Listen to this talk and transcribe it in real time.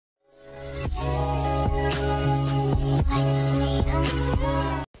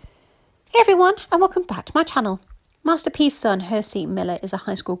everyone, and welcome back to my channel. Master P's son, Percy Miller, is a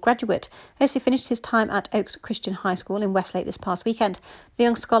high school graduate. Percy finished his time at Oaks Christian High School in Westlake this past weekend. The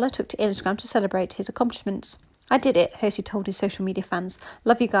young scholar took to Instagram to celebrate his accomplishments. "I did it," Percy told his social media fans.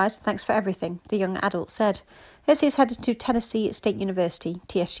 "Love you guys, thanks for everything," the young adult said. Percy is headed to Tennessee State University,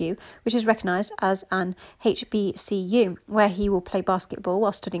 TSU, which is recognised as an HBCU, where he will play basketball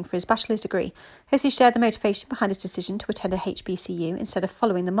while studying for his bachelor's degree. Percy shared the motivation behind his decision to attend a HBCU instead of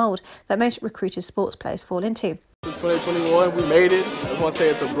following the mould that most recruited sports players fall into. In 2021, we made it. I just want to say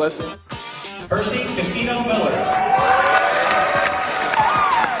it's a blessing. Percy Miller.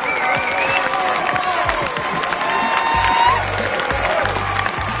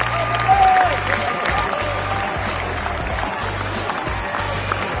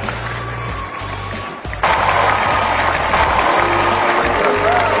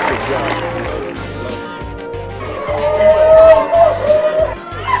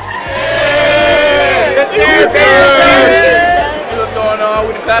 See what's going on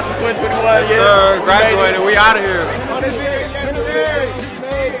with the class of 2021? Graduated. We out of here. My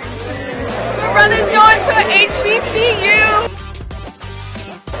brother's going to HBCU.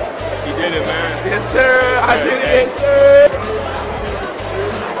 He did it, man. Yes, sir. I did it. Yes, sir.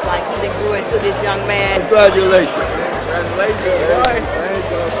 Like he done grew into this young man. Congratulations. Congratulations, boy. Thank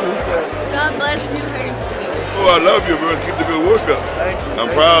you. Appreciate it. God bless you, Percy. Oh, I love you, bro. Keep the good work up. Thank you. I'm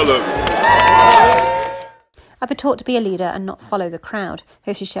proud of you. "I've been taught to be a leader and not follow the crowd,"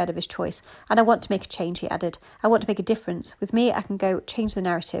 Percy shared of his choice. "And I want to make a change," he added. "I want to make a difference. With me, I can go change the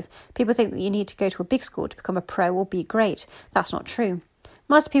narrative. People think that you need to go to a big school to become a pro or be great. That's not true."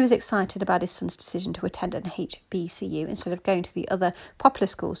 Master P was excited about his son's decision to attend an HBCU instead of going to the other popular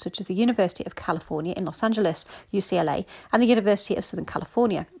schools such as the University of California in Los Angeles, UCLA, and the University of Southern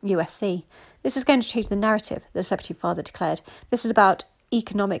California, USC. "This is going to change the narrative," the celebrity father declared. "This is about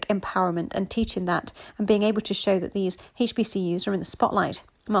economic empowerment and teaching that and being able to show that these HBCUs are in the spotlight,"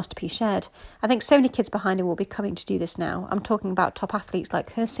 Master P shared. "I think so many kids behind him will be coming to do this now. I'm talking about top athletes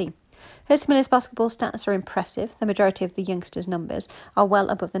like Percy." Percy Miller's basketball stats are impressive. The majority of the youngsters' numbers are well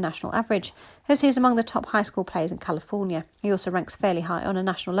above the national average. Percy is among the top high school players in California. He also ranks fairly high on a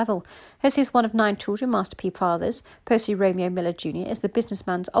national level. Percy is one of 9 children, Master P fathers. Percy Romeo Miller Jr. is the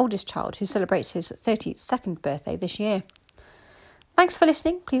businessman's oldest child, who celebrates his 32nd birthday this year. Thanks for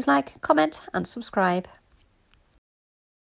listening. Please like, comment and subscribe.